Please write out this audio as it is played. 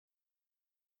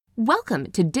Welcome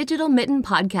to Digital Mitten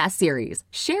Podcast Series,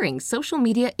 sharing social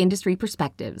media industry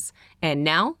perspectives. And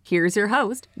now, here's your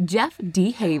host, Jeff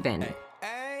D. Haven.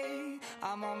 Hey,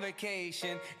 I'm on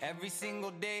vacation every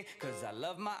single day because I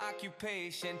love my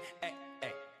occupation.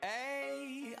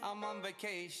 Hey, I'm on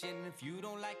vacation. If you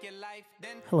don't like your life,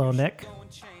 then Hello, you should Nick. go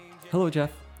and change it. Hello,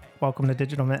 Jeff. Welcome to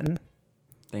Digital Mitten.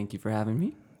 Thank you for having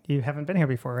me. You haven't been here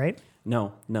before, right?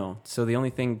 No. So the only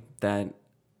thing that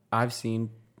I've seen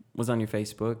was on your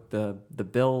Facebook, the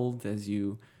build as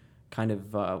you kind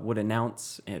of would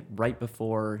announce it right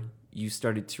before you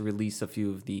started to release a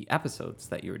few of the episodes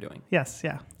that you were doing. Yes,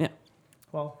 yeah. Yeah.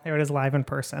 Well, here it is live in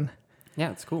person.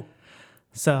 Yeah, it's cool.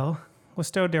 So we're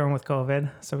still dealing with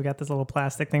COVID. So we got this little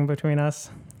plastic thing between us.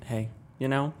 Hey,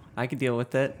 I could deal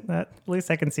with it. At least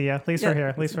I can see you. At least Yeah. we're here.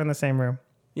 At least we're in the same room.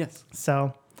 Yes.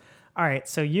 So, all right.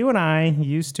 So you and I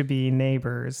used to be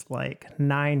neighbors like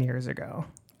 9 years ago.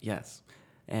 Yes.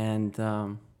 And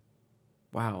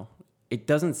wow, it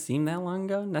doesn't seem that long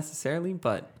ago necessarily,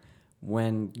 but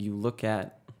when you look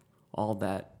at all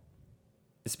that,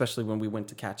 especially when we went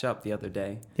to catch up the other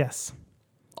day, Yes.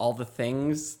 all the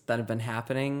things that have been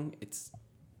happening, it's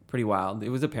pretty wild. It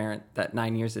was apparent that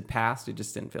 9 years had passed. It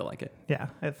just didn't feel like it. Yeah,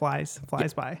 it flies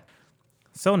by.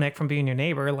 So Nick, from being your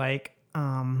neighbor,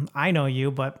 I know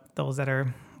you, but those that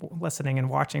are listening and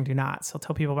watching do not. So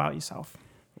tell people about yourself.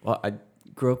 Well, I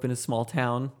grew up in a small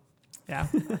town. Yeah,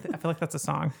 I feel like that's a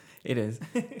song. It is.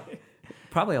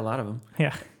 Probably a lot of them.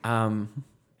 Yeah.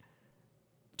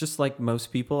 Just like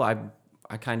most people, I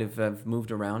kind of have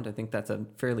moved around. I think that's a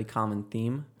fairly common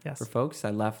theme Yes. for folks.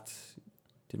 I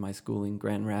did my school in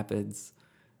Grand Rapids.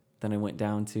 Then I went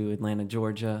down to Atlanta,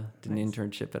 Georgia, did Nice. an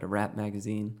internship at a rap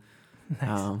magazine.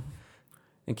 Nice.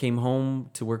 And came home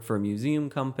to work for a museum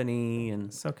company.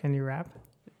 And So can you rap?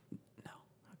 No.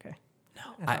 Okay. no,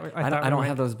 I thought we- I thought we don't might-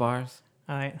 have those bars.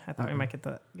 All right. I thought we might get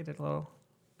it a little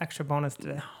extra bonus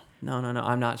today. No.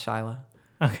 I'm not Shyla.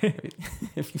 Okay.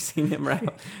 If you've seen him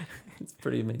rap, it's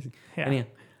pretty amazing. Yeah.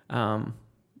 Anyhow,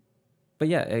 but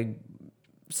yeah,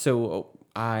 so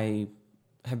I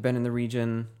have been in the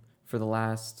region for the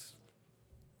last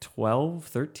 12,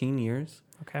 13 years.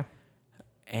 Okay.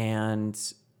 And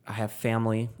I have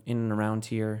family in and around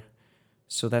here.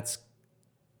 So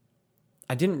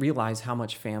I didn't realize how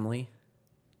much family,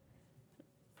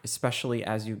 especially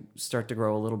as you start to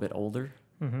grow a little bit older,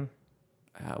 Mm-hmm.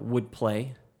 would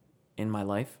play in my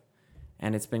life.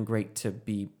 And it's been great to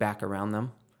be back around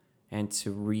them and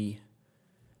to re-engage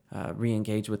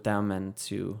with them and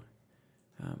to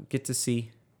get to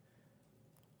see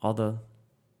all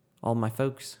my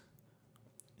folks.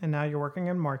 And now you're working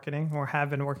in marketing, or have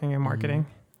been working in marketing.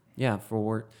 Yeah, for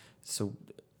work. So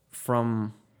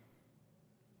from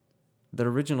the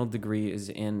original degree is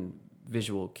in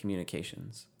visual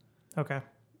communications. Okay.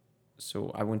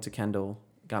 So I went to Kendall,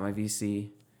 got my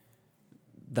VC.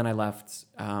 Then I left.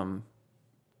 The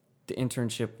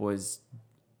internship was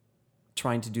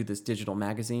trying to do this digital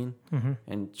magazine Mm-hmm.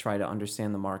 and try to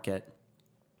understand the market.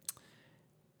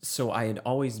 So I had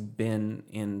always been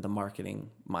in the marketing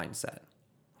mindset.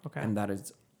 Okay. And that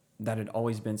had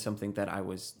always been something that I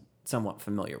was somewhat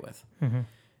familiar with. Mm-hmm.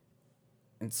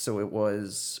 And so it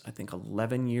was, I think,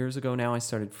 11 years ago now, I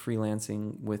started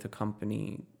freelancing with a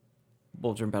company,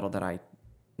 Bulger & Battle, that I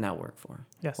now work for.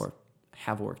 Yes. Or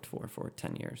have worked for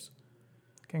 10 years.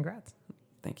 Congrats.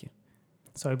 Thank you.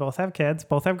 So we both have kids,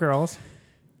 both have girls.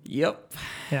 Yep.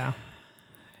 Yeah.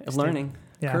 Learning.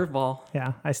 Yeah. Curveball.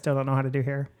 Yeah. I still don't know how to do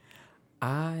hair.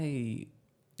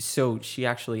 So she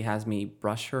actually has me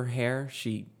brush her hair.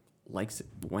 She likes it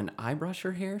when I brush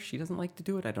her hair. She doesn't like to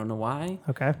do it. I don't know why.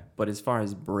 Okay. But as far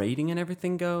as braiding and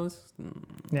everything goes,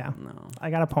 Yeah. no. I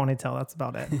got a ponytail. That's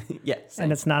about it. Yes.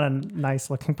 And it's not a nice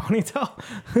looking ponytail.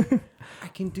 I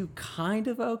can do kind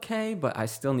of okay, but I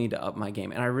still need to up my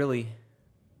game. And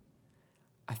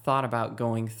I thought about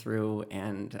going through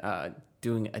and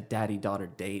doing a daddy-daughter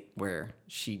date where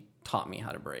she taught me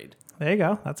how to braid. There you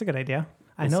go. That's a good idea.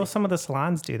 I know some of the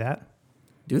salons do that.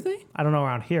 Do they? I don't know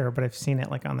around here, but I've seen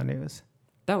it like on the news.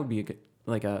 That would be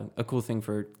a cool thing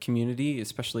for community,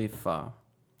 especially if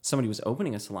somebody was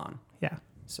opening a salon. Yeah.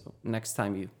 So next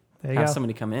time you There you have go.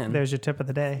 somebody come in, There's your tip of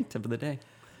the day. tip of the day.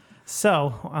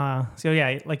 So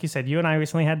yeah, like you said, you and I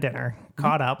recently had dinner,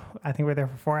 caught up. I think we were there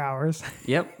for 4 hours,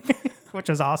 Yep. which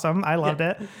was awesome. I loved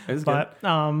it. It was good.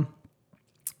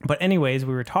 But anyways,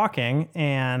 we were talking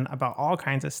and about all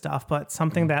kinds of stuff, but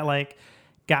something that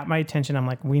got my attention. I'm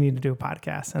like, we need to do a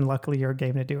podcast, and luckily you're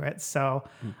game to do it. So,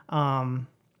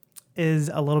 is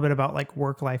a little bit about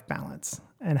work-life balance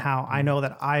and how I know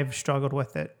that I've struggled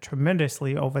with it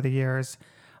tremendously over the years.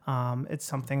 It's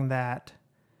something that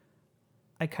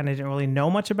I kind of didn't really know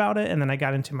much about it. And then I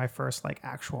got into my first like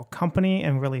actual company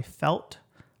and really felt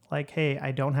like, hey,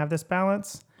 I don't have this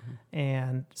balance,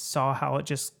 and saw how it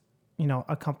just,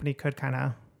 a company could kind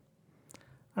of,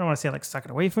 I don't want to say like suck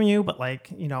it away from you, but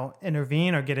like,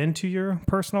 intervene or get into your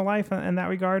personal life in that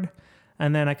regard.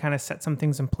 And then I kind of set some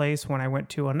things in place when I went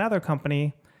to another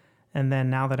company. And then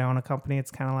now that I own a company,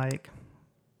 it's kind of like,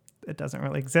 it doesn't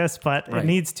really exist, but it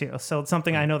needs to. So it's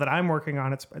something I know that I'm working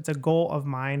on. It's a goal of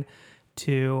mine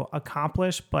to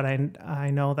accomplish, but I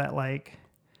know that like,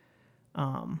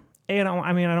 I don't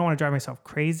want to drive myself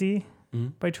crazy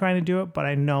by trying to do it, but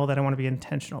I know that I want to be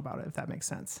intentional about it, if that makes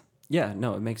sense. Yeah,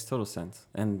 no, it makes total sense.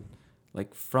 And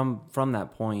like from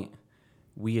that point,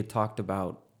 we had talked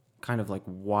about kind of like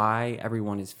why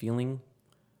everyone is feeling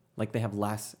like they have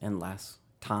less and less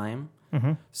time.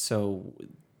 So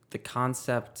the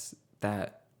concept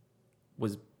that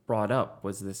was brought up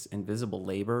was this invisible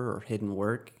labor or hidden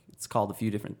work. It's called a few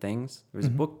different things. There was a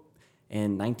book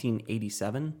in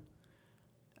 1987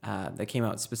 that came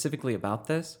out specifically about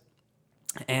this.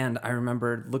 And I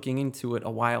remember looking into it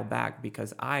a while back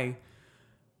because I,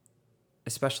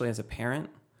 especially as a parent,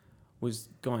 was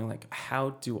going like, how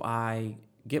do I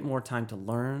get more time to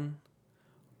learn?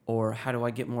 Or how do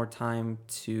I get more time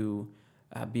to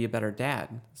be a better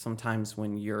dad? Sometimes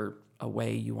when you're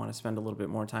away, you want to spend a little bit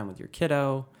more time with your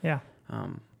kiddo. Yeah.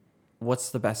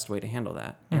 What's the best way to handle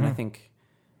that? And I think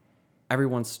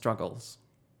everyone struggles.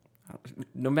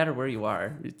 No matter where you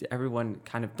are, everyone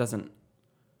kind of doesn't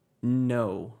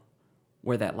know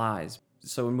where that lies.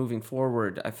 So moving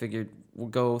forward, I figured we'll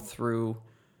go through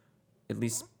at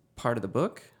least part of the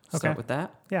book. Start with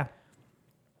that. Yeah.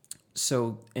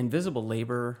 So invisible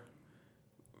labor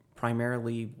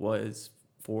primarily was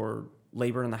for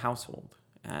labor in the household.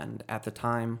 And at the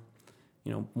time,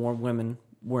 more women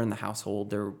were in the household.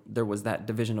 There was that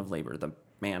division of labor. The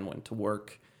man went to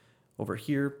work over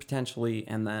here potentially,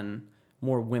 and then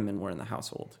more women were in the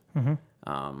household.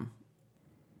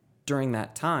 During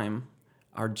that time,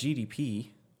 our GDP,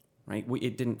 right,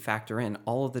 it didn't factor in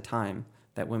all of the time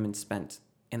that women spent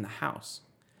in the house.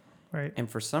 Right. And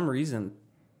for some reason,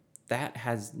 that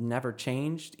has never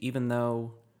changed, even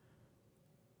though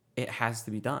it has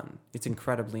to be done. It's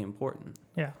incredibly important.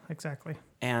 Yeah, exactly.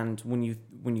 And when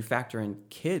you factor in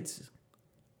kids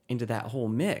into that whole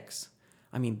mix,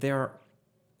 I mean, the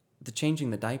changing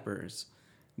the diapers,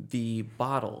 the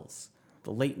bottles,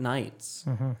 the late nights,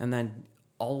 and then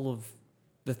all of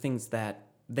the things that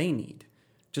they need,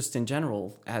 just in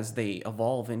general, as they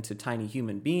evolve into tiny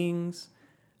human beings.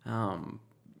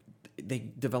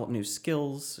 They develop new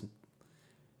skills.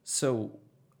 So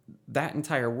that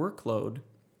entire workload,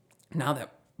 now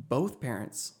that both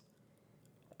parents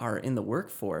are in the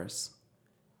workforce,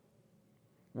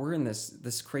 we're in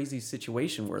this crazy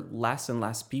situation where less and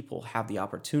less people have the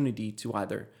opportunity to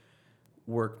either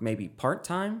work maybe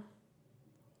part-time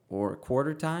or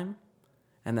quarter-time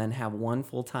and then have one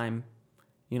full-time,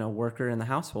 worker in the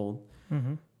household.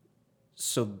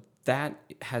 So that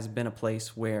has been a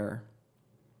place where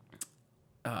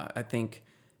I think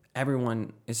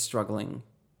everyone is struggling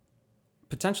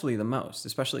potentially the most,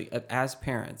 especially as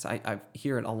parents. I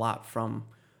hear it a lot from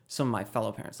some of my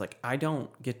fellow parents. Like, I don't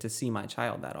get to see my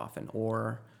child that often,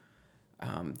 or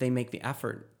they make the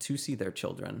effort to see their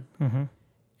children,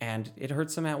 and it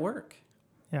hurts them at work.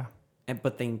 Yeah.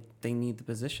 But they need the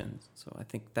positions. So I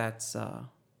think that's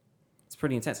it's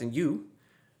pretty intense. And you,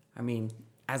 I mean,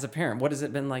 as a parent, what has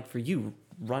it been like for you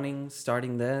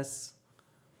starting this?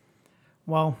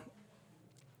 Well,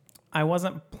 I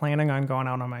wasn't planning on going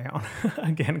out on my own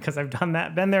again, because I've done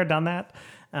that, been there, done that.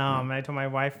 And I told my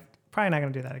wife, probably not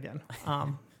going to do that again.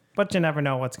 But you never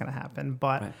know what's going to happen.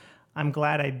 But Right. I'm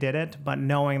glad I did it. But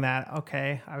knowing that,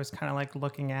 okay, I was kind of like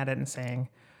looking at it and saying,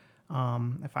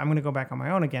 if I'm going to go back on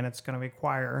my own again, it's going to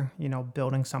require,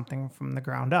 building something from the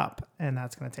ground up. And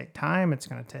that's going to take time. It's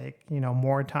going to take,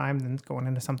 more time than going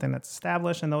into something that's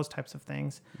established and those types of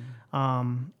things.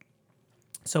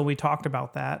 So we talked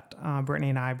about that, Brittany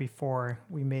and I, before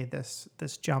we made this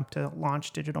jump to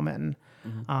launch Digital Mitten.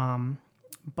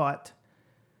 But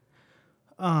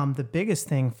the biggest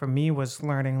thing for me was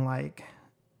learning, like,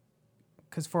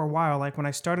 because for a while, like when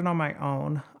I started on my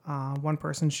own,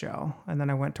 one-person show, and then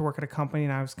I went to work at a company,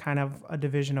 and I was kind of a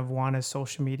division of one as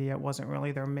social media. It wasn't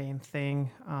really their main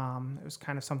thing. It was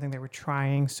kind of something they were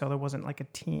trying, so there wasn't like a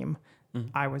team.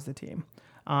 I was the team.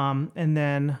 And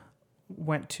then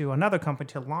went to another company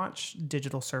to launch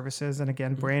digital services, and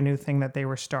again, brand new thing that they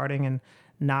were starting and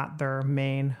not their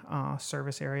main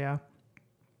service area.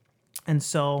 And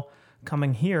so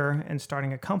coming here and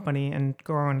starting a company and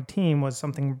growing a team was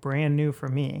something brand new for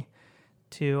me.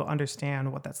 to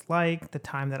understand what that's like, the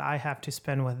time that I have to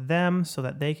spend with them so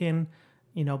that they can,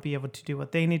 be able to do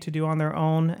what they need to do on their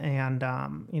own, and,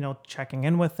 checking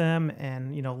in with them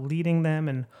and, leading them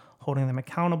and holding them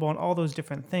accountable and all those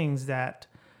different things that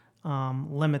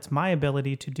limits my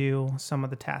ability to do some of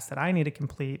the tasks that I need to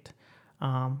complete.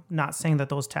 Not saying that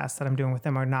those tasks that I'm doing with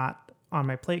them are not on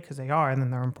my plate, because they are, and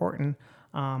then they're important.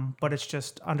 But it's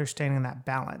just understanding that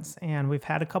balance. And we've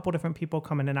had a couple different people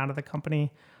come in and out of the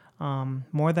company,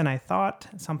 more than I thought,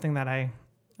 something that I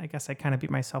guess I kind of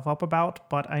beat myself up about,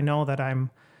 but I know that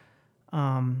I'm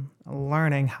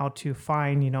learning how to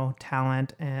find,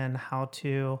 talent, and how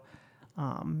to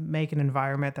make an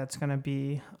environment that's going to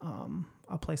be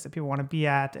a place that people want to be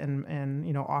at,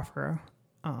 and offer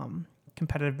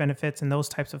competitive benefits and those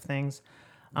types of things.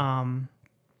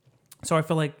 So I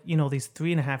feel like, these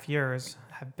 3.5 years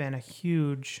have been a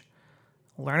huge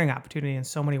learning opportunity in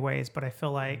so many ways, but I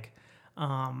feel like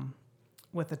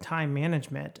with the time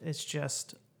management, it's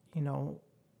just,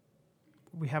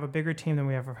 we have a bigger team than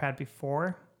we ever had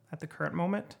before at the current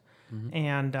moment.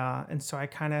 And so I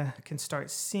kind of can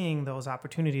start seeing those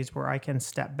opportunities where I can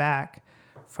step back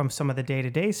from some of the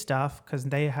day-to-day stuff, because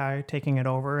they are taking it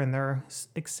over and they're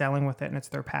excelling with it, and it's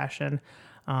their passion.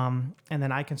 And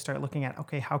then I can start looking at,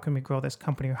 okay, how can we grow this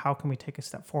company, or how can we take a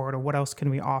step forward, or what else can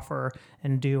we offer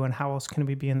and do, and how else can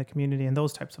we be in the community, and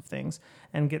those types of things,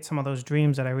 and get some of those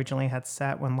dreams that I originally had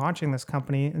set when launching this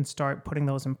company and start putting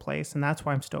those in place. And that's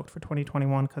why I'm stoked for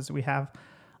 2021, because we have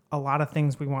a lot of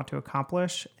things we want to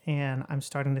accomplish, and I'm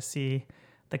starting to see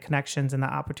the connections and the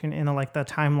opportunity, and the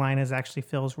timeline actually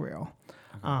feels real.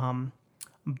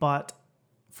 But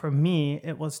for me,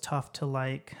 it was tough to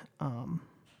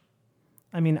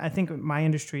I think my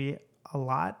industry a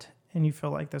lot, and you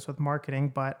feel like this with marketing,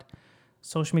 but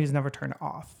social media's never turned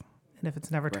off. And if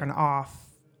it's never turned off,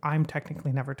 I'm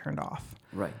technically never turned off.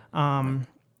 Right. And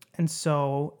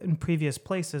so in previous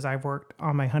places, I've worked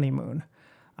on my honeymoon.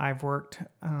 I've worked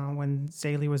when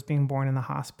Zaylee was being born in the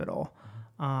hospital.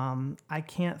 I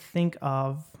can't think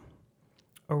of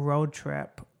a road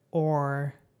trip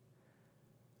or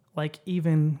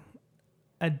even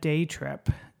a day trip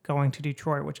going to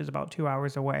Detroit, which is about 2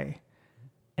 hours away,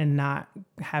 and not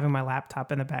having my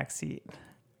laptop in the back seat.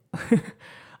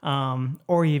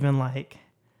 Or even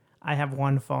I have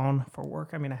one phone for work.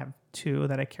 I mean, I have two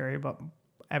that I carry, but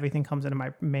everything comes into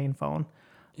my main phone.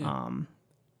 Yeah.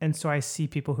 And so I see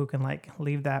people who can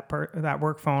leave that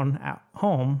work phone at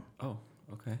home. Oh,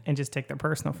 okay. And just take their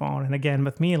personal phone. And again,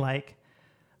 with me,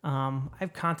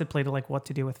 I've contemplated what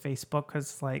to do with Facebook,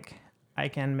 because I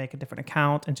can make a different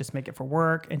account and just make it for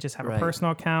work and just have a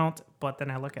personal account. But then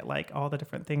I look at all the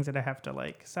different things that I have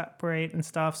to separate and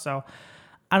stuff. So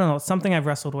I don't know. It's something I've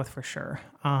wrestled with for sure.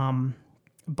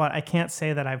 But I can't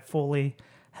say that I fully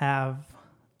have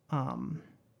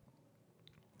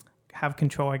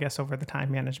control, I guess, over the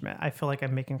time management. I feel like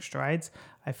I'm making strides.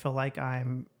 I feel like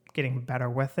I'm getting better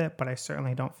with it, but I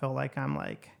certainly don't feel like I'm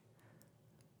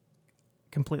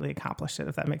completely accomplished it,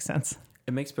 if that makes sense.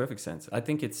 It makes perfect sense. I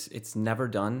think it's never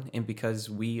done, and because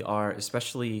we are,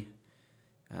 especially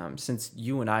since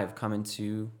you and I have come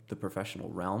into the professional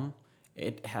realm,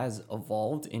 it has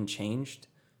evolved and changed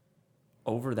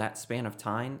over that span of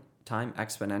time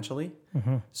exponentially.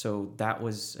 Mm-hmm. So that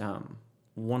was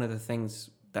one of the things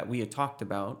that we had talked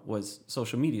about was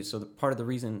social media. So part of the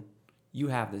reason you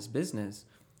have this business,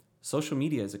 social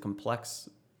media is a complex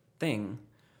thing,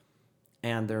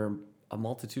 and there are a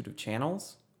multitude of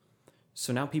channels.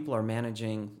 So now people are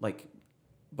managing,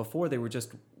 before they were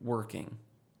just working.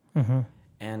 Mm-hmm.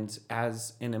 And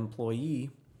as an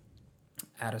employee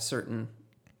at a certain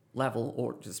level,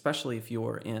 or especially if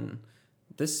you're in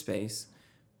this space,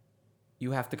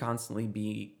 you have to constantly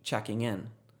be checking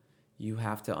in. You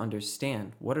have to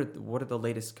understand what are the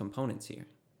latest components here.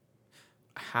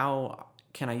 How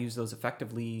can I use those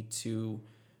effectively to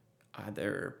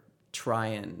either try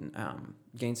and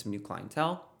gain some new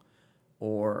clientele,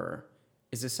 or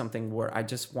is this something where I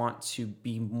just want to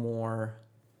be more,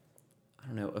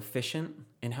 efficient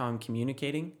in how I'm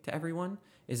communicating to everyone?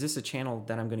 Is this a channel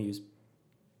that I'm going to use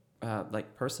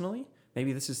personally?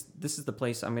 Maybe this is the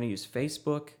place I'm going to use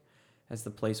Facebook as the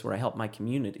place where I help my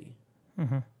community.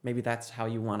 Mm-hmm. Maybe that's how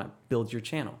you want to build your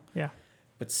channel. Yeah.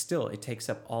 But still, it takes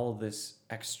up all this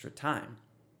extra time.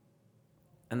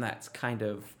 And that's kind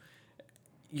of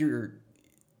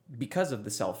because of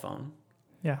the cell phone.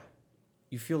 Yeah.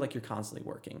 You feel like you're constantly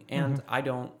working. And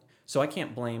mm-hmm. I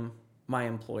can't blame my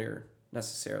employer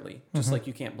necessarily, just mm-hmm. like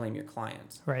you can't blame your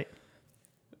clients. Right.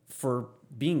 For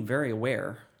being very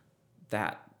aware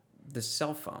that the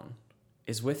cell phone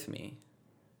is with me.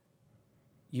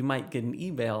 You might get an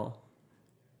email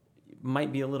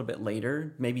might be a little bit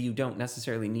later. Maybe you don't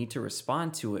necessarily need to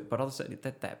respond to it, but all of a sudden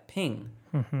that ping,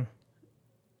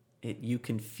 you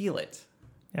can feel it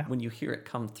when you hear it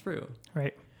come through.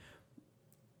 Right.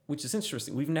 Which is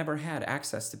interesting. We've never had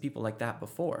access to people like that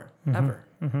before, ever.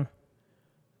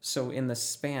 So in the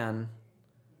span,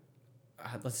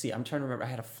 let's see, I'm trying to remember. I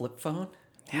had a flip phone.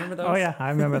 Remember those? Oh, yeah. I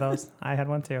remember those. I had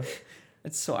one too.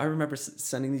 And so I remember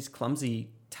sending these clumsy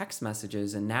text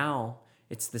messages, and now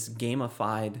it's this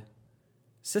gamified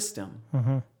system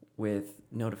with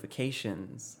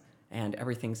notifications, and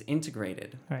everything's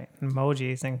integrated. Right.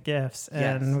 Emojis and GIFs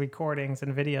and recordings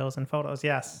and videos and photos.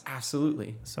 Yes.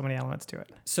 Absolutely. So many elements to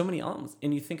it. So many elements.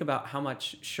 And you think about how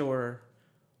much, sure,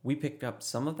 we picked up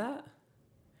some of that,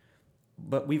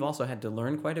 but we've also had to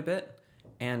learn quite a bit.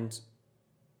 And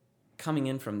coming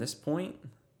in from this point,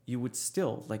 you would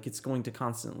still, like, it's going to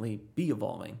constantly be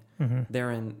evolving.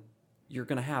 Therein, you're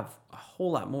going to have a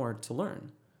whole lot more to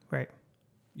learn. Right.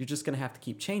 You're just going to have to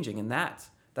keep changing. And that's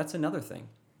another thing.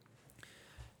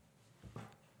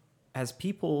 As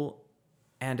people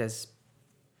and as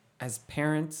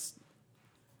parents,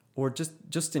 or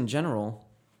just in general,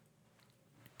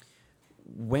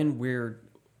 when we're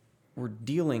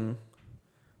dealing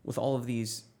with all of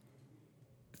these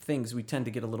things, we tend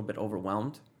to get a little bit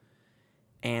overwhelmed.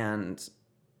 And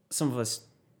some of us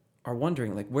are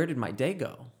wondering, like, where did my day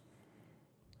go?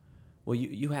 Well,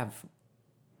 you have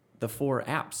the 4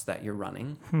 apps that you're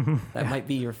running. That might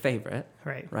be your favorite.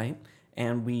 Right?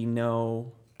 And we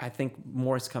know, I think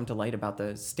more has come to light about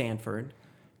the Stanford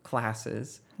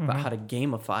classes, about how to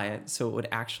gamify it so it would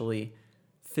actually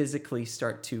physically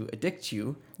start to addict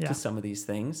you to some of these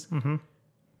things.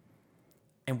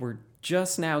 And we're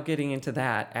just now getting into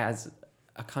that as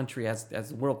a country, as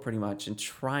the world pretty much, and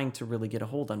trying to really get a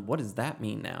hold on what does that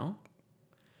mean now?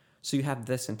 So you have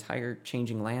this entire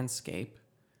changing landscape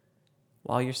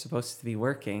while you're supposed to be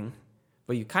working,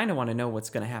 but you kind of want to know what's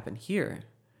going to happen here.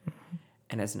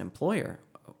 And as an employer,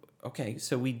 okay,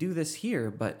 so we do this here,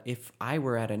 but if I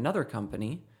were at another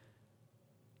company,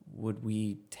 would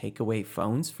we take away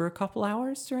phones for a couple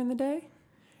hours during the day?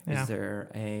 Is there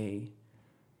a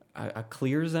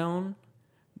clear zone?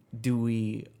 Do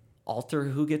we alter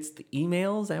who gets the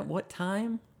emails at what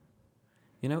time?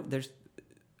 You know,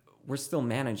 we're still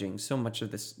managing so much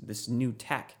of this new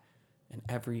tech, and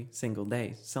every single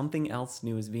day something else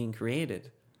new is being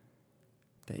created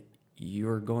that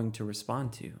you're going to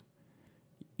respond to.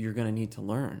 You're going to need to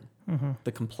learn.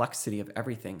 The complexity of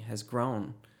everything has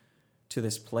grown to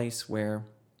this place where,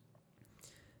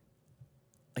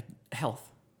 like, health.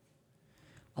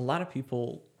 A lot of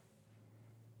people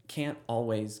can't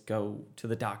always go to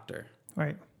the doctor.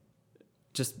 Right.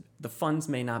 Just the funds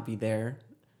may not be there,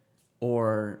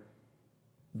 or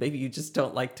maybe you just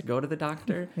don't like to go to the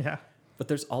doctor. But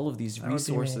there's all of these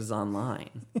resources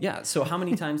online. So how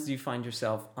many times do you find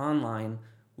yourself online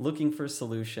looking for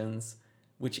solutions,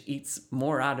 which eats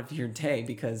more out of your day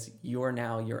because you're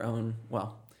now your own,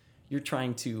 you're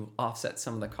trying to offset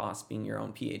some of the costs being your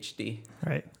own PhD.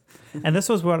 Right. And this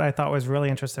was what I thought was really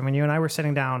interesting. When you and I were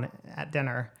sitting down at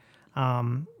dinner,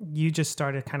 you just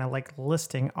started kind of like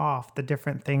listing off the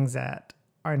different things that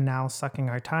are now sucking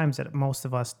our times that most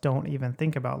of us don't even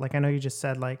think about. Like, I know you just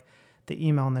said, like, the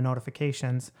email and the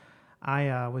notifications.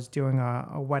 I was doing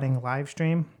a wedding live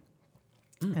stream,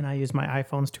 and I used my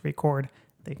iPhones to record.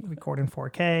 They record in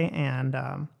 4K,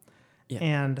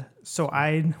 and so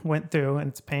I went through, and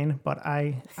it's a pain, but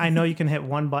I know you can hit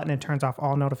one button and it turns off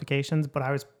all notifications, but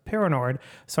I was paranoid,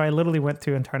 so I literally went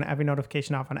through and turned every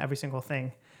notification off on every single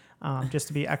thing, just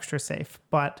to be extra safe.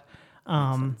 But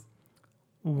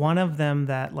one of them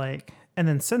that, like, and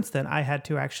then since then I had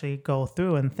to actually go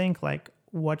through and think, like,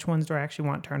 which ones do I actually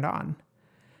want turned on?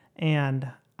 And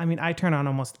I mean, I turn on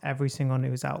almost every single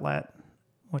news outlet,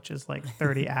 which is like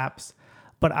 30 apps.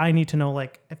 But I need to know,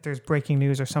 like, if there's breaking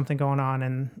news or something going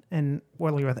on, and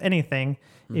really with anything,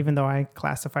 even though I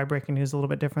classify breaking news a little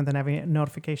bit different than every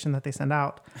notification that they send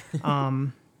out.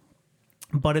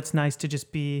 But it's nice to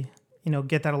just be,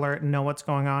 get that alert and know what's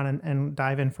going on and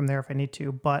dive in from there if I need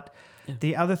to. But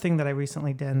the other thing that I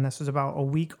recently did, and this was about a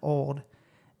week old,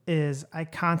 is I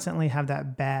constantly have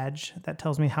that badge that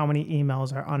tells me how many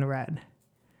emails are unread.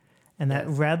 And that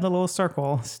red little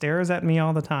circle stares at me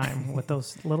all the time with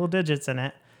those little digits in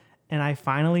it. And I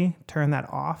finally turned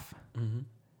that off.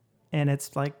 And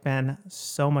it's like been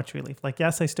so much relief. Like,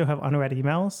 yes, I still have unread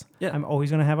emails. I'm always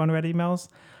going to have unread emails.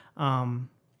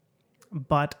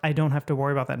 But I don't have to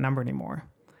worry about that number anymore.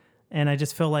 And I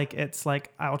just feel like it's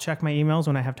like, I'll check my emails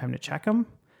when I have time to check them.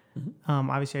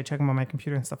 Obviously I check them on my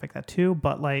computer and stuff like that too.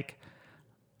 But, like,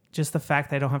 just the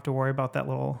fact that I don't have to worry about that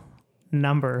little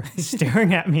number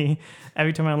staring at me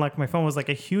every time I unlock my phone. Was like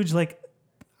a huge, like,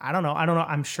 I don't know.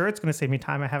 I'm sure it's going to save me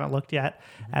time. I haven't looked yet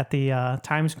at the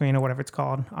time screen or whatever it's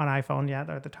called on iPhone yet,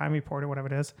 or the time report or whatever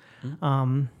it is.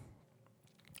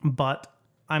 But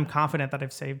I'm confident that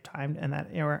I've saved time in that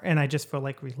era, and I just feel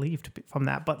like relieved from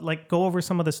that. But like, go over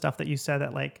some of the stuff that you said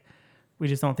that like we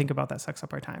just don't think about that sucks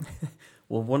up our time.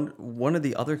 Well, one of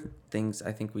the other things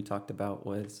I think we talked about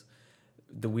was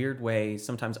the weird way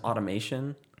sometimes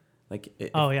automation, like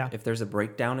if there's a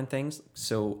breakdown in things,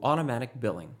 so automatic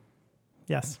billing.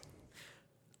 Yes.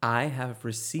 I have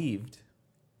received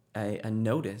a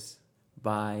notice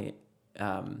by,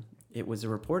 it was a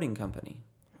reporting company.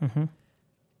 Mm-hmm.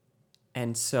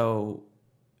 And so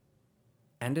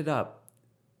ended up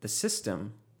the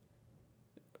system,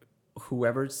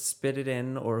 whoever spit it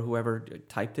in or whoever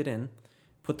typed it in,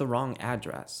 put the wrong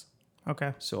address.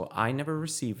 Okay. So I never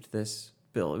received this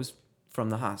bill. It was from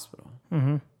the hospital.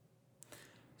 Mm-hmm.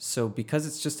 So because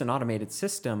it's just an automated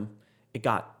system, it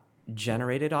got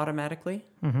generated automatically.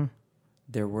 Mm-hmm.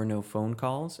 There were no phone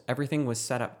calls. Everything was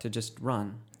set up to just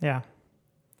run. Yeah.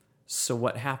 So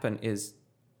what happened is,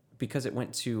 because it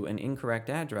went to an incorrect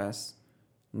address,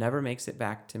 never makes it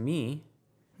back to me.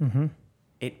 Mm-hmm.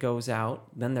 It goes out.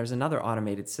 Then there's another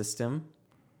automated system.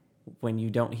 When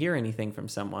you don't hear anything from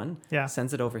someone,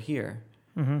 sends it over here.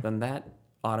 Mm-hmm. Then that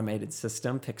automated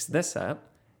system picks this up.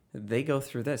 They go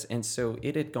through this. And so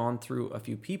it had gone through a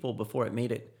few people before it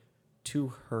made it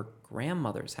to her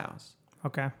grandmother's house.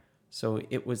 Okay. So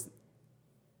it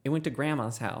went to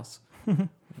grandma's house.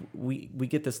 We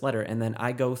get this letter, and then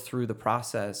I go through the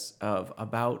process of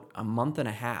about a month and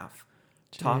a half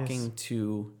talking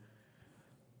to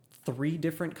 3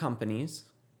 different companies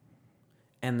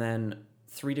and then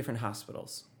 3 different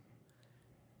hospitals.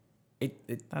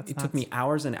 It took me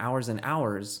hours and hours and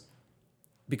hours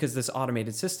because this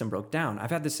automated system broke down.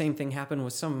 I've had the same thing happen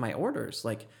with some of my orders.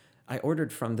 Like, I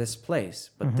ordered from this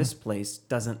place, but this place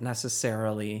doesn't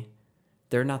necessarily,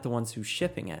 they're not the ones who's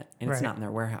shipping it, and it's not in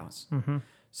their warehouse. Mm-hmm.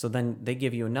 So then they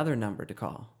give you another number to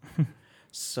call.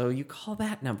 So you call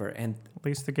that number, and At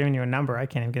least they're giving you a number. I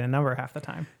can't even get a number half the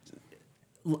time.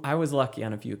 I was lucky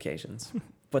on a few occasions.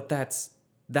 But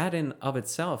that in of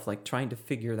itself, like trying to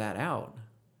figure that out,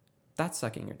 that's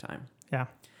sucking your time. Yeah.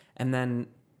 And then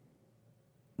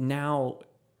now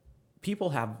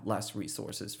people have less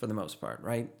resources for the most part,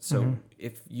 right? So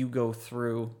if you go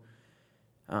through,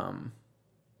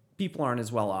 people aren't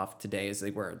as well off today as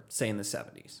they were, say, in the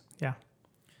 70s. Yeah.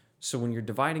 So when you're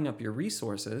dividing up your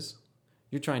resources,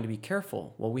 you're trying to be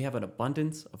careful. Well, we have an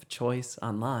abundance of choice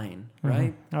online,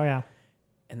 right? Oh, yeah.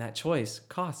 And that choice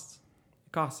costs.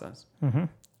 It costs us. Mm-hmm.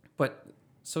 But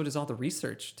so does all the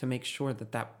research to make sure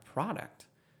that that product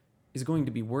is going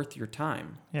to be worth your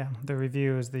time. Yeah. The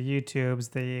reviews, the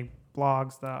YouTubes, the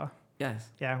blogs, the Yes.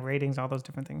 ratings, all those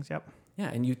different things. Yep. Yeah,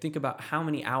 and you think about how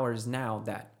many hours now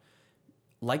that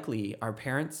likely our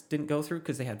parents didn't go through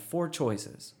because they had 4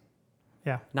 choices,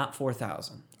 Yeah. not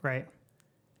 4,000. Right.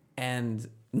 And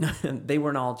they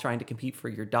weren't all trying to compete for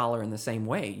your dollar in the same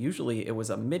way. Usually it was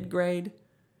a mid-grade.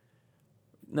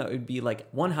 No, it would be like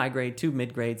 1 high grade, 2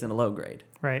 mid-grades, and a low grade.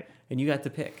 Right. And you got to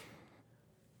pick.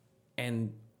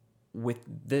 And with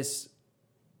this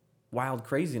wild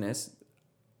craziness,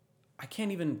 I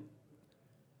can't even...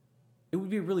 It would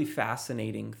be a really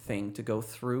fascinating thing to go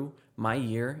through my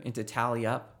year and to tally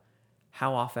up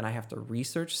how often I have to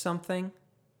research something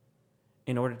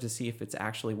in order to see if it's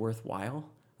actually worthwhile.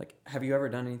 Like, have you ever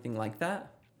done anything like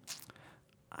that?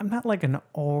 I'm not like an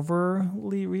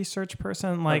overly research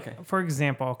person. Like, for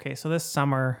example, so this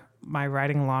summer, my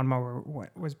riding lawnmower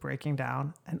was breaking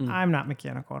down, and I'm not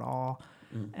mechanical at all.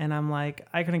 And I'm like,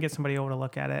 I couldn't get somebody over to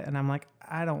look at it. And I'm like,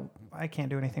 I can't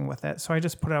do anything with it. So I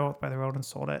just put it out by the road and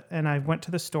sold it. And I went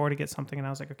to the store to get something, and I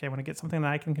was like, okay, I want to get something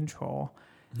that I can control.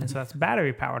 And so that's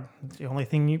battery powered. It's the only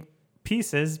thing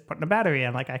piece is putting a battery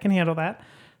in. Like, I can handle that.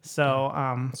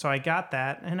 So, so I got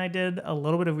that, and I did a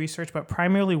little bit of research, but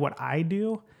primarily what I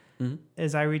do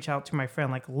is I reach out to my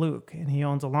friend like Luke, and he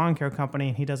owns a lawn care company,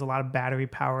 and he does a lot of battery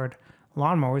powered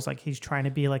lawnmowers. Like, he's trying to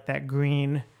be like that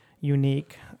green,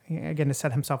 unique, again, to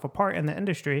set himself apart in the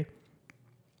industry,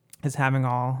 is having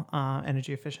all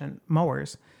energy efficient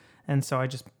mowers. And so I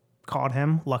just called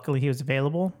him. Luckily, he was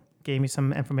available, gave me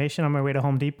some information on my way to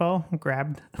Home Depot,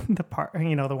 grabbed the part,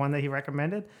 the one that he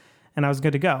recommended, and I was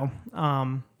good to go.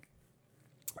 I'm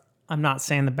not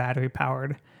saying the battery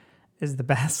powered is the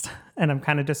best, and I'm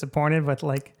kind of disappointed with,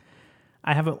 like,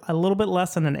 I have a little bit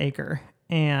less than an acre,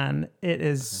 and it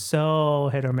is so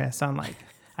hit or miss on, like,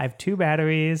 I have 2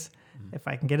 batteries. If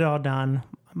I can get it all done,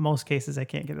 most cases I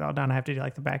can't get it all done. I have to do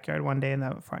like the backyard one day and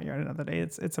the front yard another day.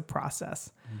 It's a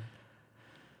process.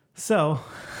 So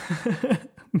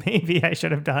maybe I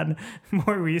should have done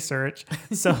more research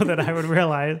so that I would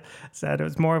realize that it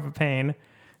was more of a pain.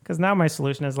 Because now my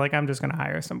solution is like, I'm just going to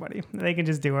hire somebody. They can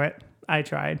just do it. I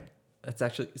tried. That's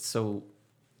actually so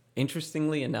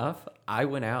interestingly enough, I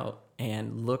went out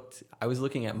and looked. I was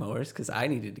looking at mowers because I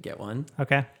needed to get one.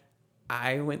 Okay.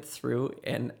 I went through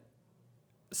and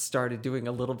started doing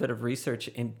a little bit of research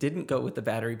and didn't go with the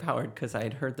battery powered because I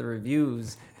had heard the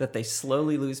reviews that they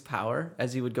slowly lose power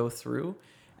as you would go through,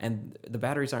 and the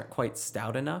batteries aren't quite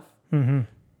stout enough. Mm-hmm.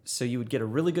 So you would get a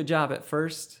really good job at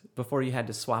first before you had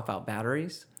to swap out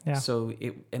batteries. Yeah. So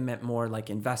it meant more like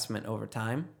investment over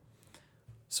time.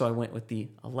 So I went with the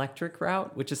electric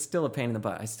route, which is still a pain in the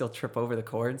butt. I still trip over the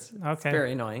cords. Okay. It's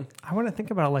very annoying. I want to think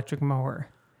about electric mower.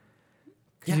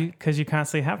 Because you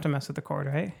constantly have to mess with the cord,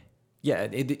 right? Yeah,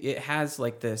 it has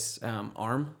like this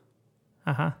arm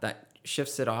Uh-huh. that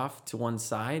shifts it off to one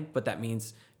side, but that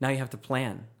means now you have to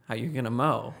plan how you're going to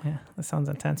mow. Yeah, that sounds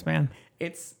intense, man.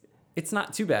 It's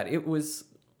not too bad. It's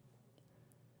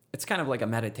kind of like a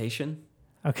meditation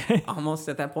Okay. almost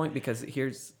at that point, because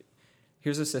here's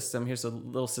a system. Here's a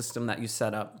little system that you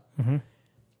set up,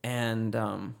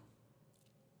 and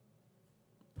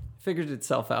figured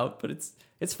itself out. But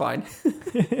it's fine.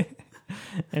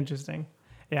 Interesting.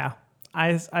 Yeah.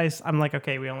 I'm like,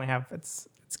 okay, we only have, it's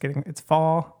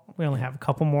fall. We only have a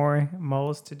couple more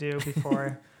mows to do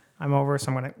before I'm over.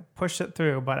 So I'm going to push it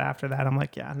through. But after that, I'm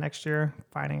like, yeah, next year,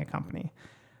 finding a company.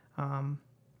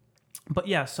 But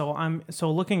yeah, so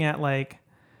looking at like,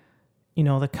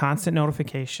 the constant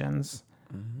notifications,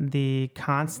 the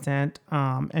constant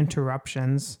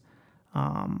interruptions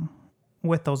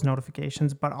with those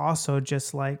notifications, but also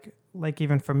just like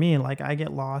even for me, like I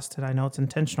get lost, and I know it's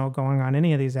intentional going on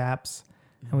any of these apps,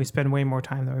 and we spend way more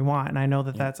time than we want. And I know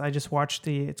that I just watched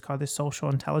it's called The Social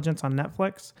Intelligence on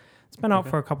Netflix. It's been out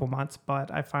for a couple months,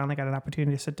 but I finally got an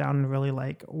opportunity to sit down and really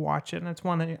like watch it. And it's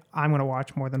one that I'm going to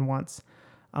watch more than once.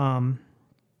 But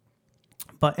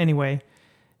anyway,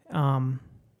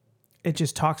 it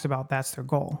just talks about that's their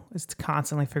goal, is to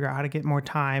constantly figure out how to get more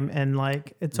time. And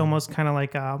like, it's almost kind of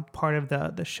like a part of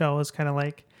the show is kind of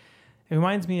like, it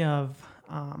reminds me of,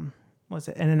 was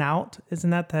it In and Out? Isn't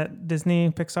that Disney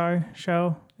Pixar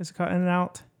show? Is it called In and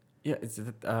Out? Yeah, it's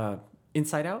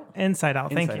Inside Out? Inside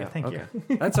Out. Thank Inside you. Out. Thank Okay.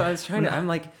 you. That's what I was trying to, I'm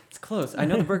like, it's close. I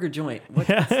know the burger joint.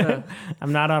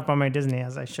 I'm not up on my Disney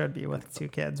as I should be with 2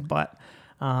 kids, but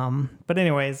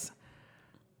anyways,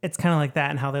 it's kind of like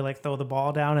that, and how they like throw the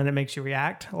ball down and it makes you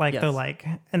react. Like they're like,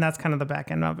 and that's kind of the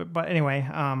back end of it. But anyway,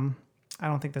 I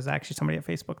don't think there's actually somebody at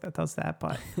Facebook that does that,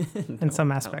 but in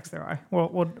some aspects there are.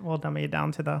 We'll dummy it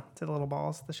down to the little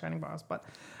balls, the shining balls, but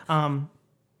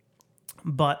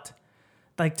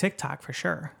like TikTok for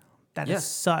sure. That is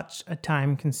such a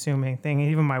time consuming thing.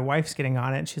 Even my wife's getting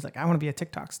on it, and she's like, I want to be a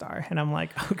TikTok star. And I'm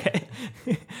like, okay.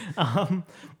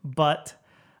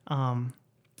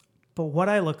 But what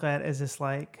I look at is this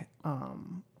like,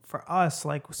 for us,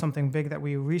 like something big that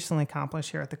we recently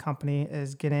accomplished here at the company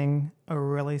is getting a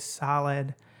really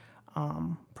solid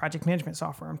project management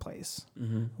software in place.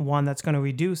 One that's going to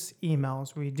reduce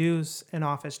emails, reduce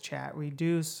in-office chat,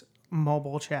 reduce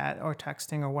mobile chat or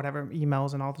texting or whatever,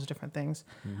 emails and all those different things.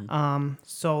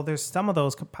 So there's some of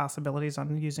those possibilities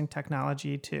on using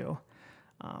technology to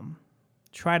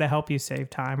try to help you save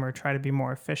time or try to be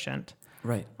more efficient.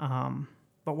 Right.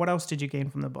 But what else did you gain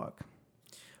from the book?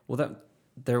 Well,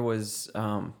 there was,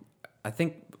 I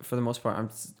think for the most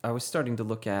part, I was starting to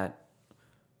look at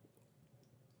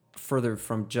further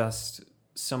from just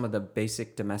some of the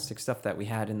basic domestic stuff that we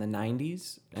had in the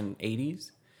 90s and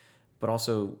 80s, but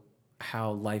also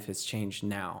how life has changed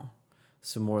now.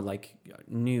 So more like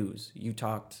news. You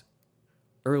talked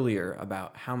earlier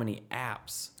about how many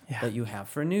apps that you have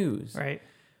for news. Right.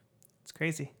 It's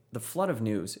crazy. The flood of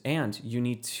news, and you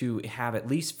need to have at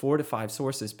least 4 to 5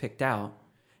 sources picked out.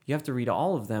 You have to read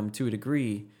all of them to a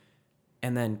degree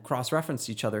and then cross-reference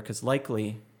each other, because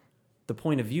likely the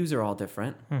point of views are all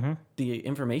different. The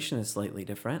information is slightly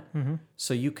different.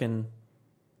 So you can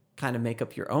kind of make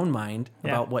up your own mind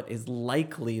about what is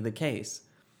likely the case.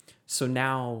 So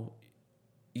now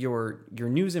your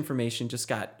news information just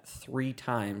got 3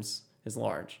 times as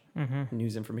large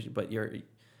news information, but your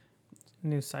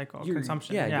News cycle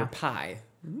consumption. your pie.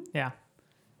 Yeah.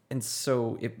 And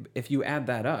so if you add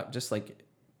that up, just like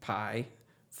pie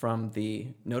from the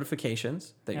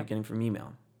notifications that you're getting from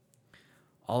email,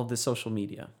 all of the social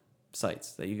media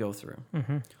sites that you go through,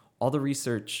 all the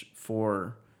research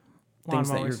for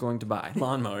things that you're going to buy,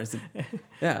 lawnmowers,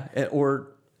 or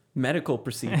medical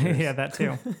procedures. Yeah, that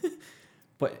too.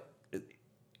 But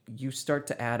you start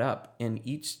to add up in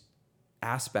each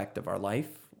aspect of our life,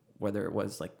 whether it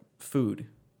was like food,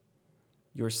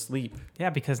 your sleep. Yeah,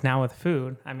 because now with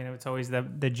food, I mean, it's always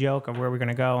the joke of where we're going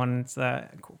to go, and it's a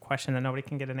question that nobody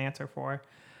can get an answer for.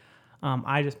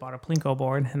 I just bought a Plinko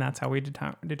board, and that's how we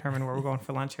determine where we're going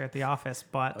for lunch here at the office.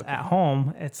 But at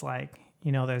home, it's like,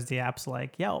 there's the apps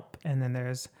like Yelp, and then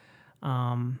there's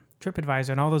TripAdvisor,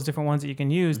 and all those different ones that you can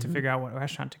use to figure out what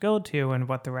restaurant to go to and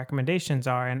what the recommendations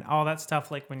are, and all that stuff.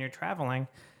 Like when you're traveling,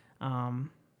 and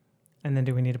then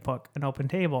do we need to book an open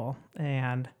table?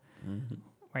 And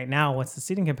right now, what's the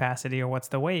seating capacity or what's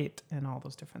the weight, and all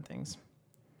those different things.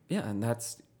 Yeah, and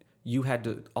you had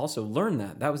to also learn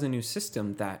that. That was a new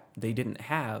system that they didn't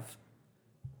have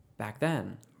back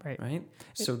then. Right?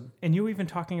 So, and you were even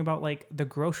talking about like the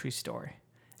grocery store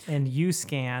and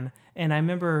U-Scan. And I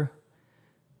remember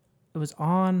I was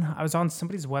on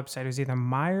somebody's website. It was either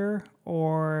Meijer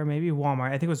or maybe Walmart.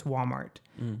 I think it was Walmart.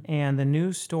 And the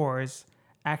new stores,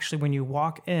 actually, when you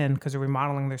walk in, because they're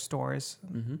remodeling their stores,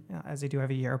 as they do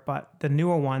every year, but the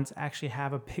newer ones actually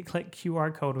have a big like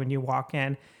QR code when you walk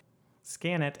in.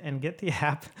 Scan it and get the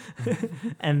app,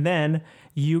 and then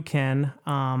you can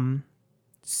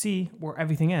see where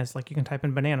everything is. Like you can type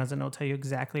in bananas and it'll tell you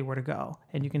exactly where to go,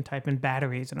 and you can type in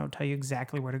batteries and it'll tell you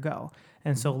exactly where to go.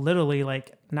 And so literally,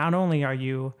 like, not only are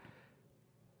you,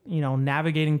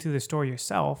 navigating through the store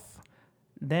yourself,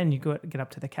 then you get up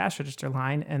to the cash register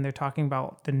line, and they're talking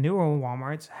about the newer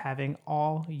Walmarts having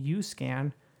all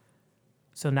U-Scan.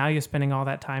 So now you're spending all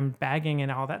that time bagging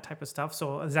and all that type of stuff.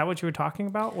 So is that what you were talking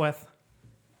about with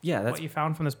that's what you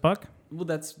found from this book? Well,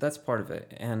 that's part of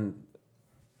it. And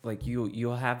like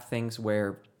you'll have things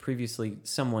where previously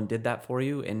someone did that for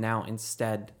you, and now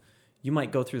instead you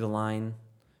might go through the line,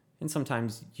 and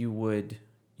sometimes you'd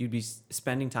be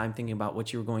spending time thinking about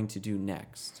what you were going to do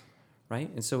next,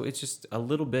 right? And so it's just a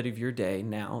little bit of your day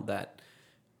now that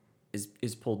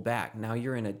is pulled back. Now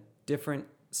you're in a different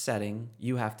setting.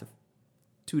 You have to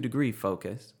a degree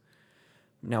focus.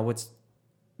 Now what's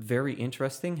very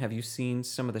interesting, have you seen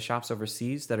some of the shops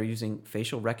overseas that are using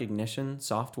facial recognition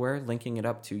software, linking it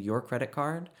up to your credit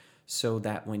card so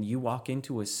that when you walk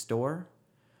into a store,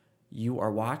 you are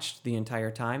watched the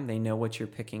entire time? They know what you're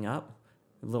picking up,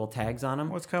 little tags on them.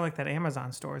 Well, it's kind of like that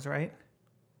Amazon stores, right?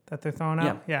 That they're throwing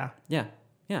out? Yeah.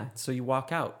 So you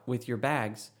walk out with your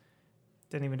bags.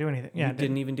 Didn't even do anything. Yeah,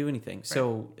 didn't even do anything. Right.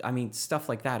 So, I mean, stuff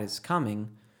like that is coming.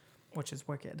 Which is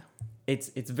wicked.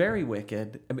 It's very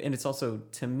wicked, and it's also,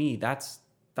 to me, that's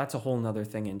a whole nother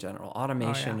thing in general.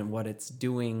 Automation and what it's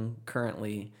doing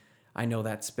currently. I know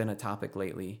that's been a topic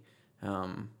lately.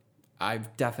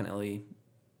 I've definitely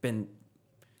been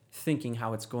thinking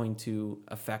how it's going to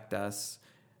affect us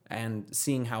and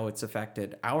seeing how it's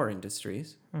affected our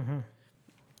industries. Mm-hmm.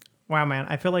 Wow, man,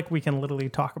 I feel like we can literally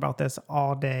talk about this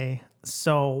all day.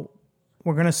 So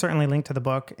we're going to certainly link to the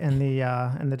book in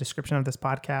the description of this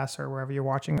podcast or wherever you're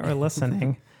watching or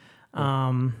listening.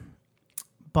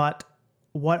 But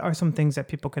what are some things that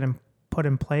people can put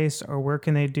in place, or where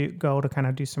can they go to kind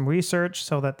of do some research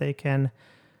so that they can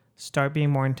start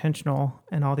being more intentional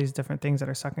in all these different things that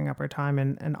are sucking up our time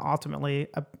and ultimately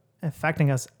affecting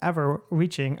us ever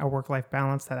reaching a work-life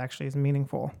balance that actually is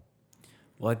meaningful?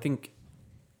 Well, I think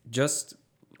just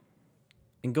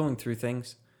in going through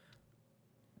things,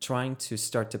 trying to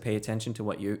start to pay attention to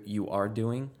what you are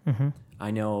doing. Mm-hmm. I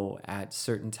know at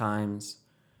certain times,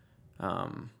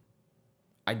 I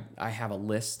have a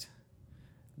list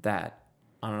that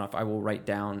I don't know if I will write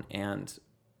down, and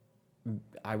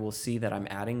I will see that I'm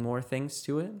adding more things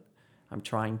to it. I'm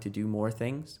trying to do more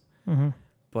things,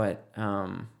 but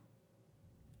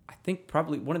I think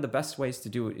probably one of the best ways to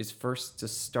do it is first to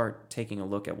start taking a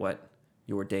look at what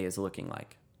your day is looking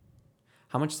like.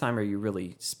 How much time are you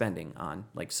really spending on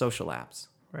like social apps?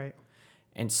 Right.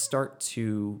 And start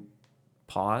to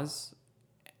pause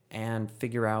and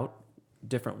figure out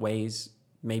different ways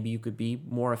maybe you could be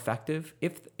more effective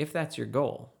if that's your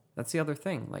goal. That's the other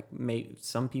thing. Like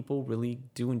some people really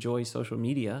do enjoy social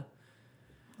media.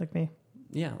 Like me.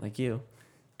 Yeah, like you.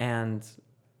 And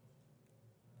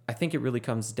I think it really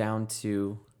comes down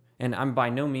to, and I'm by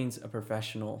no means a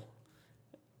professional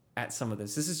at some of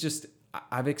this. This is just,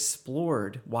 I've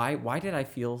explored why did I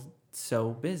feel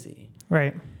so busy?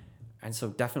 Right. And so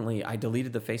definitely I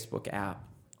deleted the Facebook app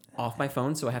off my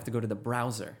phone, so I have to go to the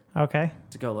browser. Okay.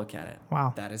 To go look at it.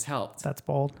 Wow. That has helped. That's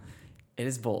bold. It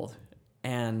is bold.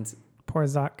 And poor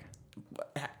Zuck.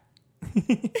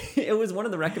 It was one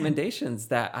of the recommendations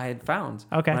that I had found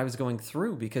when I was going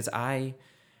through, because I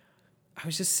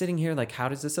was just sitting here like, how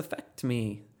does this affect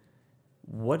me?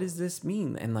 What does this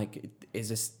mean? And like, is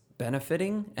this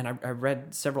benefiting? And I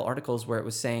read several articles where it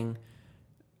was saying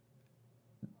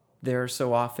they're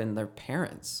so often their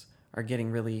parents are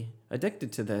getting really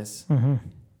addicted to this. Mm-hmm.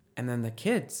 And then the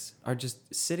kids are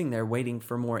just sitting there waiting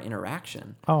for more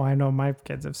interaction. Oh, I know my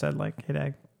kids have said like, hey,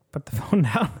 Dad, put the phone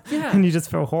down. Yeah. And you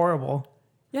just feel horrible.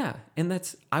 Yeah.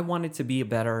 And I wanted to be a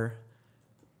better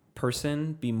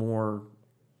person, be more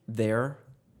there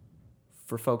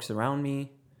for folks around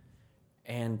me.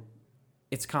 And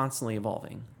it's constantly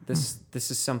evolving. This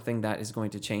is something that is going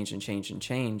to change and change and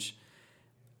change.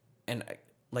 And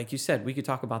like you said, we could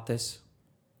talk about this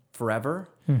forever.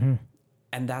 Mm-hmm.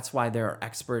 And that's why there are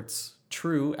experts,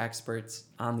 true experts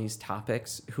on these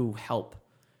topics who help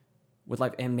with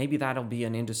life. And maybe that'll be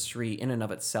an industry in and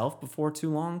of itself before too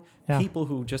long. Yeah. People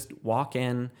who just walk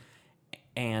in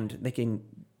and they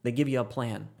give you a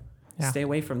plan. Yeah. Stay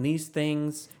away from these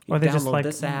things. You Or they just download like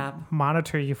this app.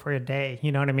 monitor you for a day,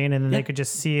 you know what I mean? And then they could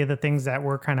just see the things that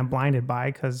we're kind of blinded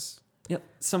by because, Yep.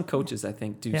 Some coaches, I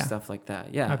think, do Yeah. stuff like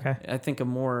that. Yeah. Okay. I think a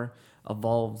more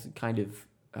evolved kind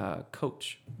of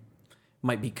coach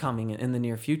might be coming in the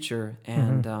near future.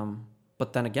 And,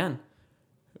 but then again,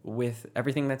 with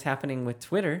everything that's happening with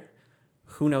Twitter,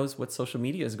 who knows what social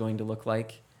media is going to look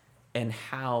like and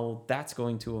how that's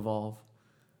going to evolve.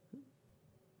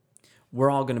 We're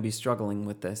all going to be struggling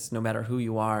with this, no matter who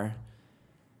you are.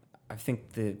 I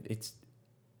think that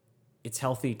it's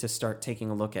healthy to start taking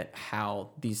a look at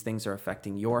how these things are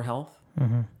affecting your health.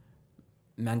 mm-hmm.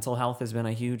 Mental health has been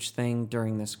a huge thing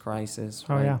during this crisis.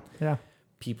 Oh, right? yeah. Yeah.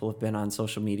 People have been on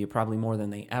social media probably more than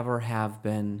they ever have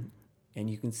been, and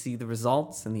you can see the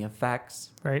results and the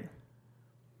effects. Right.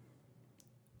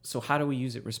 So how do we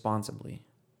use it responsibly?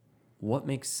 What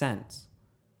makes sense?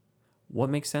 What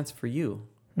makes sense for you?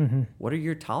 Mm-hmm. What are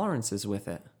your tolerances with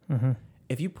it? Mm-hmm.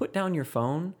 If you put down your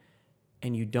phone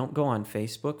and you don't go on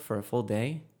Facebook for a full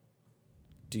day,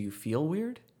 do you feel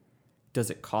weird? Does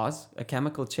it cause a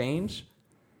chemical change?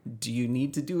 Do you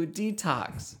need to do a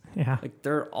detox? Yeah. Like,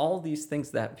 there are all these things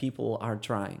that people are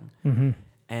trying. Mm-hmm.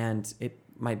 And it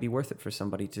might be worth it for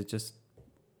somebody to just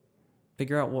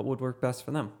figure out what would work best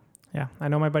for them. Yeah, I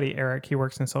know my buddy Eric, he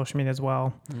works in social media as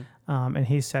well. Mm-hmm. And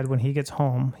he said when he gets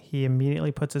home, he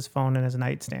immediately puts his phone in his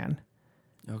nightstand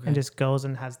Okay. and just goes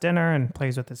and has dinner and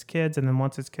plays with his kids. And then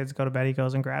once his kids go to bed, he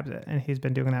goes and grabs it. And he's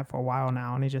been doing that for a while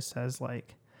now. And he just says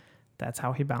like, that's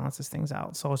how he balances things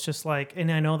out. So it's just like,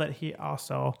 and I know that he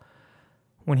also,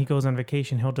 when he goes on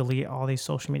vacation, he'll delete all these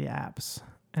social media apps.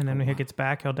 And then when he gets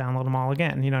back, he'll download them all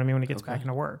again. You know what I mean? When he gets back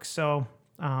into work. So,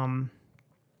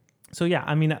 so yeah,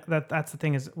 I mean, that's the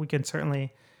thing is we can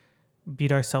certainly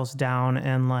beat ourselves down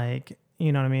and like,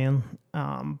 you know what I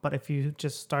mean? But if you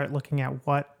just start looking at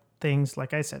what things,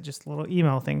 like I said, just a little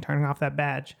email thing, turning off that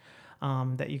badge,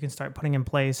 that you can start putting in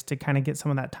place to kind of get some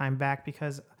of that time back,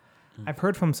 because I've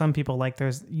heard from some people like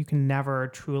you can never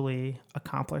truly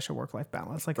accomplish a work-life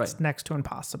balance. Like it's next to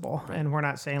impossible. Right. And we're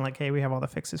not saying like, hey, we have all the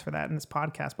fixes for that in this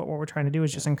podcast, but what we're trying to do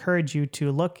is just encourage you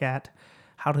to look at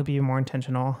how to be more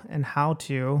intentional and how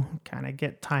to kind of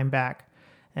get time back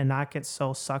and not get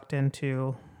so sucked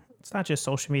into, it's not just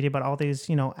social media, but all these,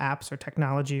 you know, apps or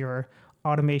technology or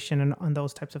automation and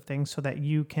those types of things, so that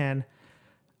you can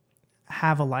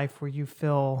have a life where you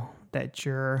feel that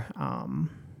you're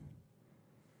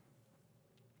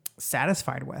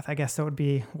satisfied with. I guess that would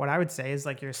be what I would say, is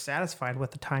like you're satisfied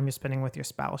with the time you're spending with your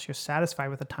spouse. You're satisfied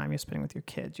with the time you're spending with your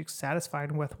kids. You're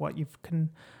satisfied with what you've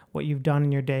done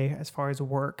in your day as far as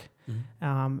work,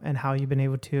 and how you've been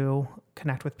able to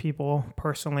connect with people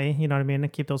personally, you know what I mean,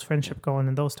 and keep those friendships going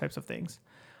and those types of things.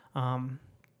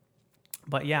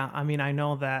 But yeah, I mean, I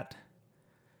know that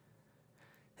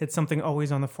it's something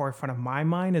always on the forefront of my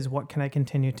mind is what can I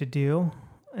continue to do,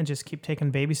 and just keep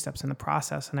taking baby steps in the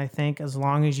process. And I think as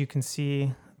long as you can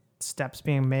see steps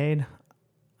being made,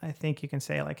 I think you can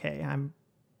say like, hey,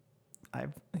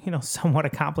 I've somewhat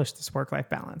accomplished this work-life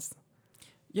balance.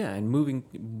 Yeah, and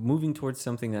moving towards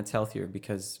something that's healthier,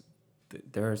 because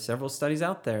there are several studies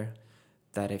out there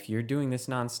that if you're doing this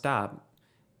nonstop,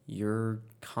 you're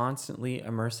constantly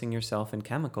immersing yourself in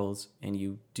chemicals and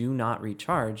you do not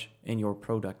recharge, and your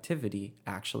productivity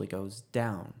actually goes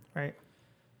down. Right.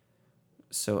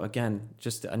 So again,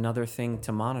 just another thing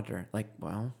to monitor. Like,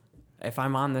 well, if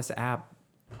I'm on this app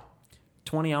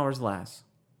 20 hours less,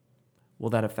 will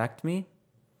that affect me?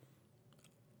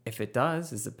 If it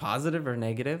does, is it positive or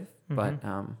negative? But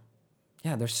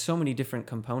yeah, there's so many different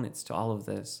components to all of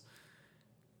this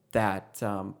that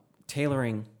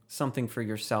tailoring something for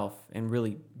yourself and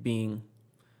really being,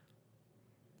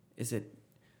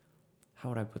 how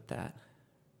would I put that?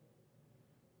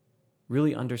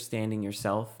 Really understanding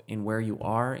yourself and where you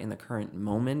are in the current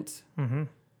moment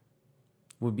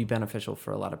would be beneficial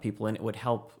for a lot of people. And it would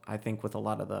help, I think, with a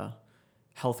lot of the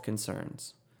health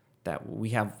concerns that we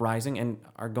have rising and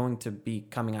are going to be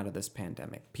coming out of this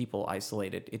pandemic. People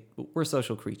isolated. We're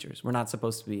social creatures. We're not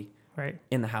supposed to be Right.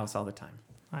 in the house all the time.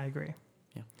 I agree.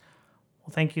 Yeah.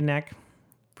 Well, thank you, Nick.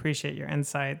 Appreciate your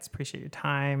insights. Appreciate your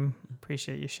time.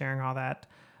 Appreciate you sharing all that.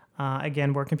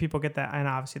 Again, where can people get that? And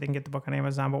obviously they can get the book on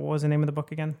Amazon, but what was the name of the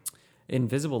book again?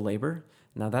 Invisible Labor.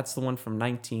 Now that's the one from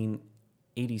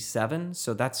 1987.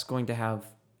 So that's going to have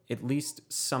at least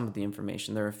some of the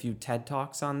information. There are a few TED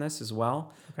Talks on this as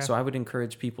well. Okay. So I would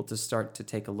encourage people to start to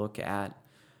take a look at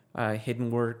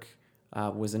hidden work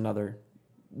was another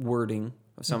wording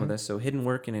of some of this. So hidden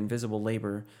work and invisible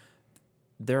labor,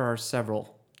 there are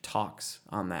several talks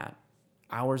on that.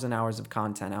 Hours and hours of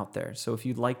content out there. So if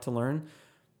you'd like to learn,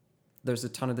 there's a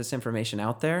ton of this information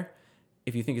out there.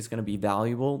 If you think it's going to be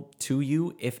valuable to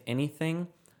you, if anything,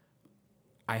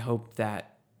 I hope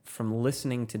that from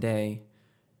listening today,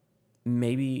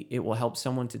 maybe it will help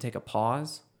someone to take a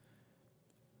pause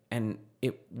and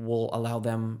it will allow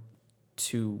them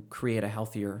to create a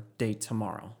healthier day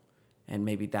tomorrow. And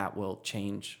maybe that will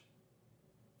change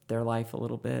their life a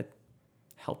little bit,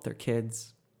 help their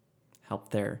kids, help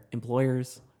their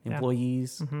employers,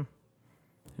 employees. Mm-hmm.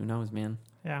 Who knows, man?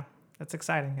 Yeah, that's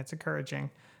exciting. It's encouraging.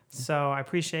 So I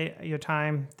appreciate your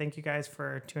time. Thank you guys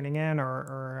for tuning in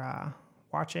or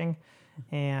watching.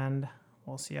 And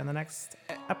we'll see you on the next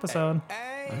episode.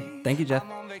 Right. Thank you, Jeff.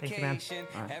 Thank you, man.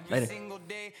 All right. Later.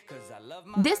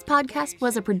 This podcast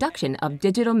was a production of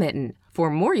Digital Mitten. For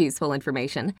more useful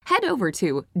information, head over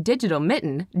to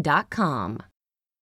digitalmitten.com.